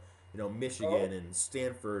from Michigan and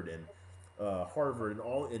Stanford and Harvard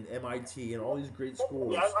and MIT and all these great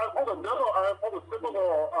schools. Yeah, I pulled a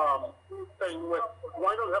similar thing with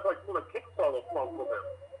why don't have like a Kickstarter fund with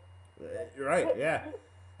them? Right? Yeah.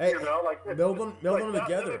 Hey, like meld them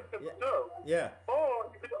together. Yeah. Or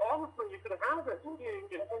you could have it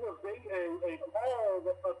being a call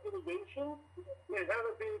of innovation and have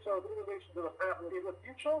it being sort of innovation to the past in the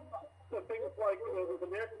future. So things like there's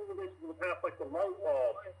American innovations in the past, like the light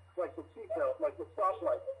bulb, like the seatbelt, like the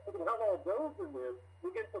stoplight. You can have all those in there, the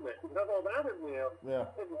internet. You can have all that in there, and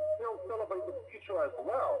still celebrate the future as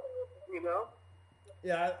well.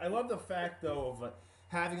 Yeah, I love the fact though of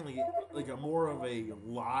having like a more of a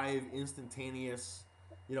live, instantaneous,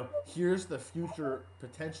 here's the future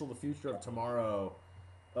of tomorrow,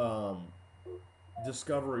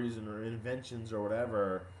 discoveries or inventions or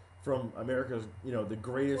whatever from America's, the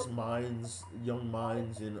greatest minds, young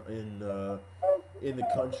minds in the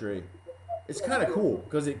country. It's kind of cool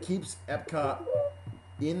because it keeps Epcot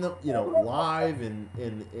in the, live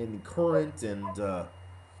and current and.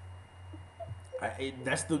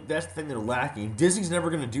 That's the thing they're lacking. Disney's never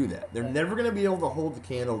going to do that. They're never going to be able to hold the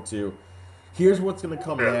candle to. Here's what's going to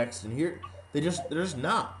come next, and they're just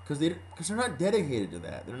not because they're not dedicated to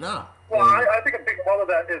that. They're not. Well, I think a big part of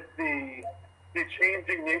that is the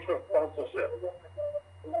changing nature of sponsorship.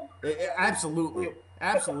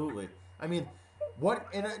 Absolutely. I mean,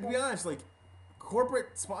 to be honest, like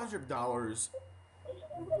corporate sponsorship dollars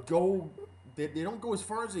go. They don't go as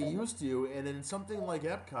far as they used to, and in something like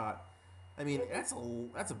Epcot. I mean, that's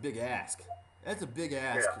a big ask. That's a big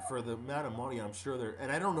ask for the amount of money I'm sure they're.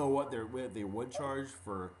 And I don't know what they would charge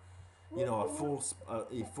for, a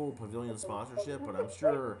full pavilion sponsorship, but I'm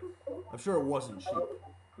sure it wasn't cheap.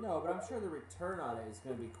 No, but I'm sure the return on it is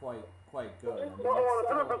going to be quite good. I mean, well, on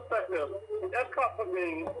another perspective, Epcot for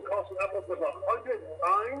me cost upwards of 100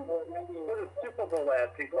 times what a Super Bowl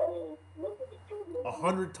ad can cost.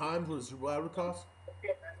 100 times what a Super Bowl ad would cost?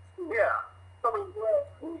 Yeah. I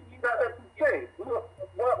mean, that's insane.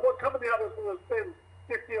 What company out there is going to spend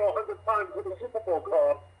 50 or 100 times what a Super Bowl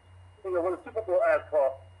costs, what a Super Bowl ad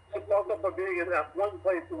costs, to sponsor for being in that one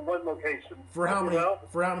place in one location? For how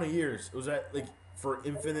many years? Was that like for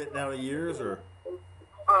infinite amount of years or?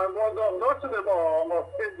 Well, no, most of them are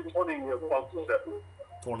 10 to 20 years sponsorship.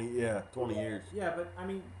 20 years. Yeah, but I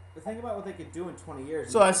mean, think about what they could do in 20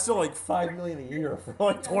 years. So that's still like $5 million a year for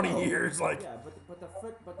like 20 years. Like but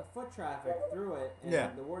the foot traffic through it and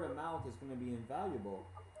the word of mouth is going to be invaluable.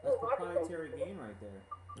 That's proprietary gain right there.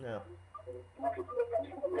 Yeah.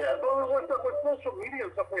 Yeah. So with social media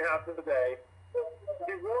and stuff we have today,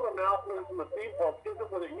 the word of mouth in the theme park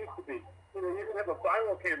isn't what it used to be. You can have a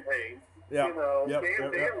viral campaign. Yeah.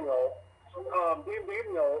 Dan Daniel,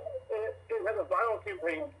 it had a viral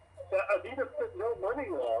campaign that Adidas spent no money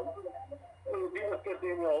on. Adidas get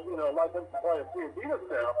Daniel, license supply of free Adidas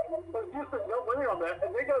now, but Adidas spent no money on that,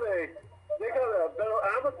 and they got a better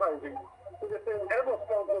advertising than if they ever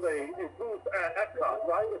sponsored a booth at Epcot,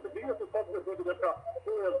 right? If Adidas had sponsored a booth at Epcot,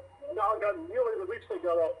 they would have now gotten nearly the reach they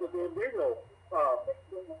got off the Dan Daniel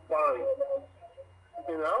buying.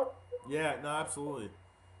 Yeah, no, absolutely.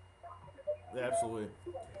 Yeah, absolutely.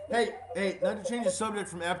 Hey, not to change the subject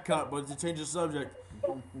from Epcot, but to change the subject.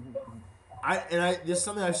 This is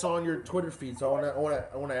something I saw on your Twitter feed, so I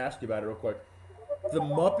want to ask you about it real quick. The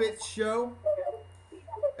Muppets show.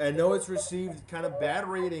 I know it's received kind of bad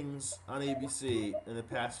ratings on ABC in the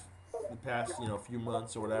past few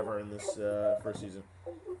months or whatever in this first season.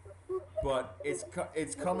 But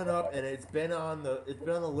it's coming up, and it's been on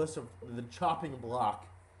the list of the chopping block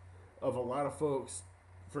of a lot of folks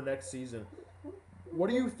for next season. What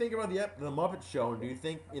do you think about the Muppet Show, and do you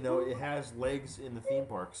think it has legs in the theme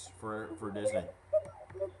parks for Disney?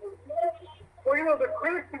 Well, the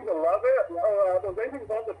critics seem to love it. The ratings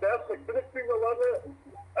aren't the best. The critics seem to love it.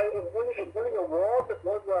 It's winning awards. It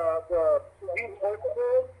won the Teen Choice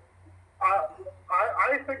Award.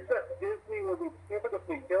 I think that Disney will be stupid if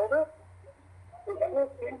they killed it. It still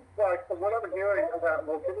seems like, from what I'm hearing, that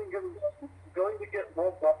we're going to get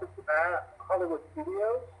more Muppets at Hollywood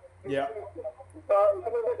Studios. Yeah.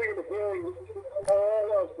 Another thing in the hearing,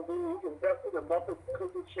 all of the investment in Muppets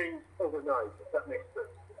could be changed overnight, if that makes sense.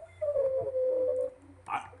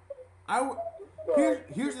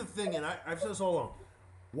 Here's the thing, and I've said this all along.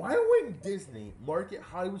 Why wouldn't Disney market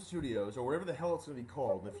Hollywood Studios, or whatever the hell it's going to be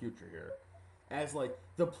called in the future here, as like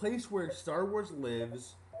the place where Star Wars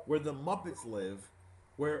lives, where the Muppets live,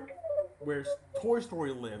 where Toy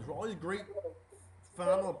Story lives, where all these great,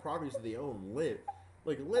 phenomenal properties that they own live,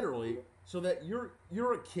 like literally, so that you're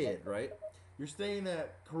a kid, right? You're staying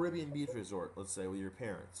at Caribbean Beach Resort, let's say, with your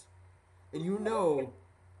parents, and you know,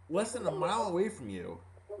 less than a mile away from you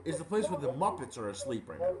is the place where the Muppets are asleep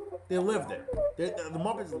right now. They live there. The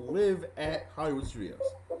Muppets live at Hollywood Studios.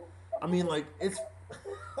 I mean, like, it's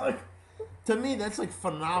like, to me, that's like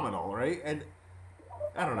phenomenal, right? And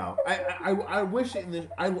I don't know. I wish it in this.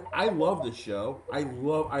 I love the show. I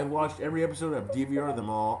watched every episode. I've DVR'd them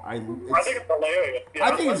all. I think it's hilarious. Yeah,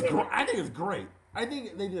 I think it's great. I think it's great. I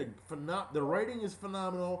think they did the writing is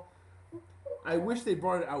phenomenal. I wish they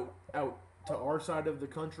brought it out to our side of the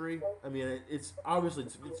country. I mean, it's obviously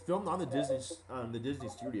it's filmed on the Disney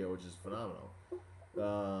studio, which is phenomenal.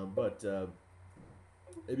 But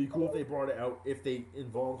it'd be cool if they brought it out, if they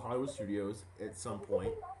involved Hollywood Studios at some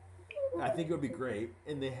point. I think it would be great,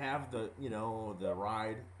 and they have the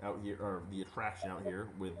ride out here, or the attraction out here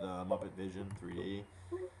with Muppet Vision 3D.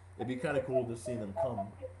 It'd be kind of cool to see them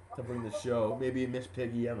come to bring the show. Maybe Miss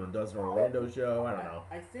Piggy, I don't know, does an Orlando show. I don't know.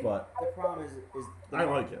 I think but the problem is I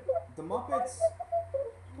like it. The Muppets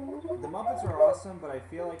are awesome, but I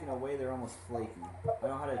feel like in a way they're almost flaky. I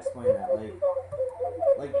don't know how to explain that.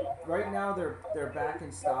 Like right now they're back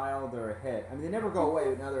in style. They're a hit. I mean, they never go away,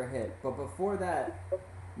 but now they're a hit. But before that,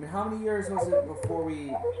 I mean, how many years was it before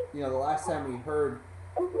we, the last time we heard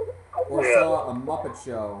or saw a Muppet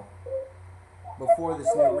show before this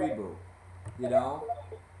new reboot?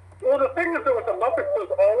 Well, the thing is that with the Muppets,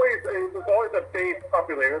 there's always a base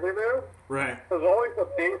popularity there. Right. There's always a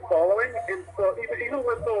base following, and so even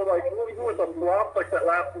with the flop like that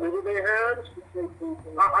last movie they had,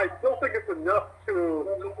 I still think it's enough to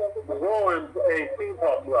ruin a theme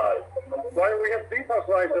park ride. Why do we have theme park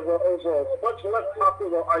rides over much less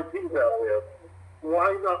popular IPs out there?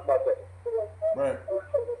 Why not Muppets? Right.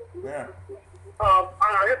 Yeah.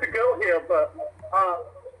 I have to go here, but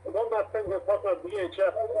one last thing, we're talking about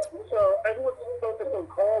VHS. So everyone's focused on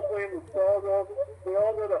Causeway and Star Wars. We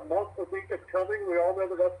all know that Monster Inc. is coming. We all know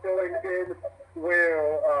that that's going in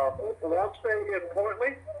where launch day is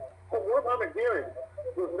currently. But what I'm hearing,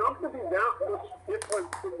 there's not going to be that much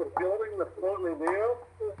difference in the building that's currently there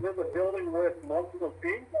than the building with Monster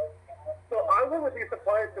Inc. So I wouldn't be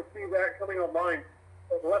surprised to see that coming online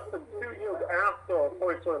less than 2 years after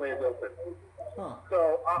Toy Story Land opened. Huh. So,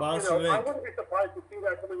 I wouldn't be surprised to see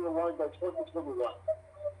that coming online by 2021.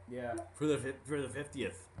 Yeah. For the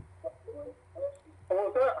 50th. What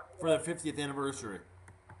was that? For the 50th anniversary.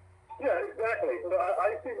 Yeah, exactly. So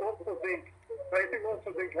I see Monster Inc.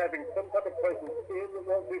 having some type of presence in the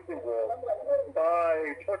Walt Disney World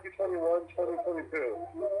by 2021, 2022.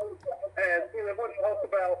 And everyone talks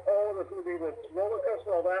about, there's going to be this roller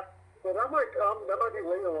coaster and all that. So that might be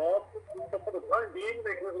later on. But for the time being,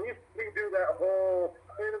 they can at least redo that whole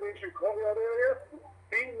animation courtyard area.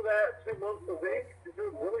 Being that 2 months of ink, to do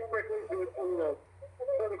it really quickly, do it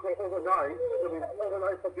overnight. I mean,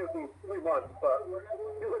 overnight for Disney 3 months, but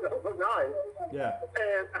do it overnight. Yeah.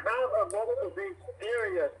 And have a Monster Inc.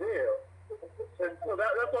 area there. And so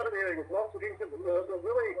that's what I'm hearing is Monster Inc.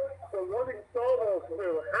 They're wanting Star Wars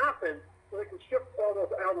to happen so they can ship Star Wars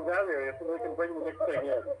out of that area so they can bring the next thing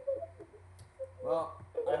in. Well,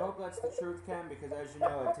 I hope that's the truth, Ken, because as you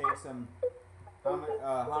know, it takes them how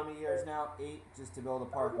many years now? 8 just to build a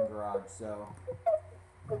parking garage. So.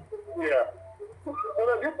 Yeah. Well,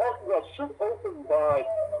 the new parking garage should open by.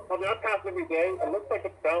 I mean, I pass every day. It looks like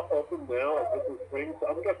it's about open now at Disney Springs. So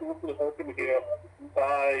I'm guessing it's going to open here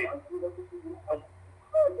by.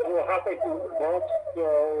 Halfway through March, so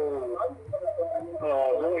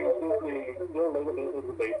really later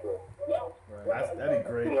than April. Right. That'd be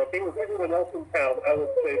great. If it was anyone else in town, I would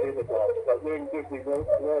say they would launch, but during Disney, really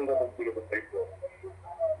doesn't see it in April.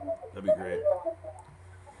 That'd be great.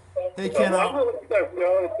 Hey, So Ken, I'm going to let you guys go.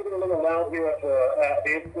 It's getting a little loud here at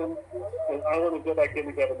Hampton, and I want to go back in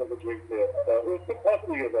and get another drink there. So it was good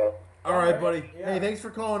talking to you, though. all right, buddy. Yeah. Hey, thanks for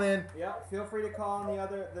calling in. Yeah. Feel free to call on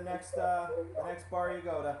the next bar you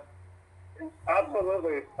go to.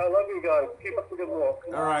 Absolutely. I love you guys. Keep up the good work.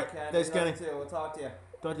 All right. Ken, Thanks, we love Kenny. you too. We'll talk to you.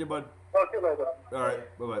 Talk to you, bud. Talk to you later. All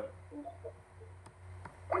right. Bye-bye.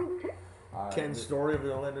 Ken Storey of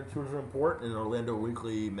the Orlando Tourism Report and Orlando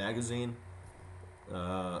Weekly Magazine.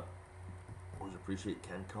 Always appreciate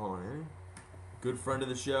Ken calling in. Good friend of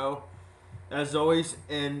the show, as always.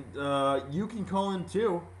 And you can call in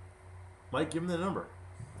too. Mike, give him the number.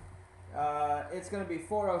 It's going to be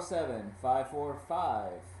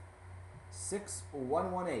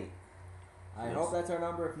 407-545-6118. I hope that's our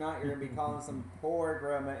number. If not, you're going to be calling some poor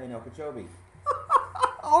grandma in Okeechobee.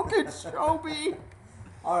 Okeechobee!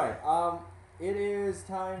 All right. It is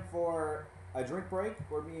time for a drink break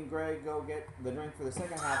where me and Greg go get the drink for the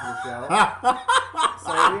second half of the show.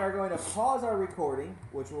 So we are going to pause our recording,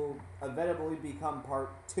 which will inevitably become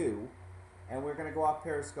part 2. And we're going to go off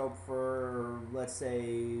Periscope for, let's say,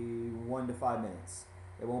 1 to 5 minutes.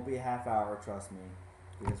 It won't be a half hour, trust me,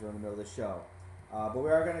 because we're in the middle of the show. But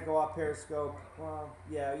we are going to go off Periscope. Well,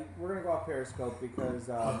 yeah, we're going to go off Periscope because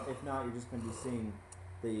if not, you're just going to be seeing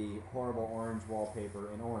the horrible orange wallpaper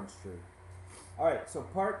in Orange Street. All right, so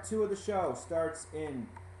part 2 of the show starts in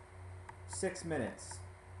 6 minutes.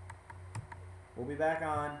 We'll be back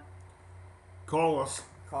on. Call us.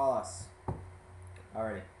 Call us. All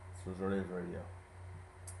righty. ResortEars Radio.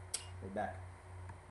 We're back.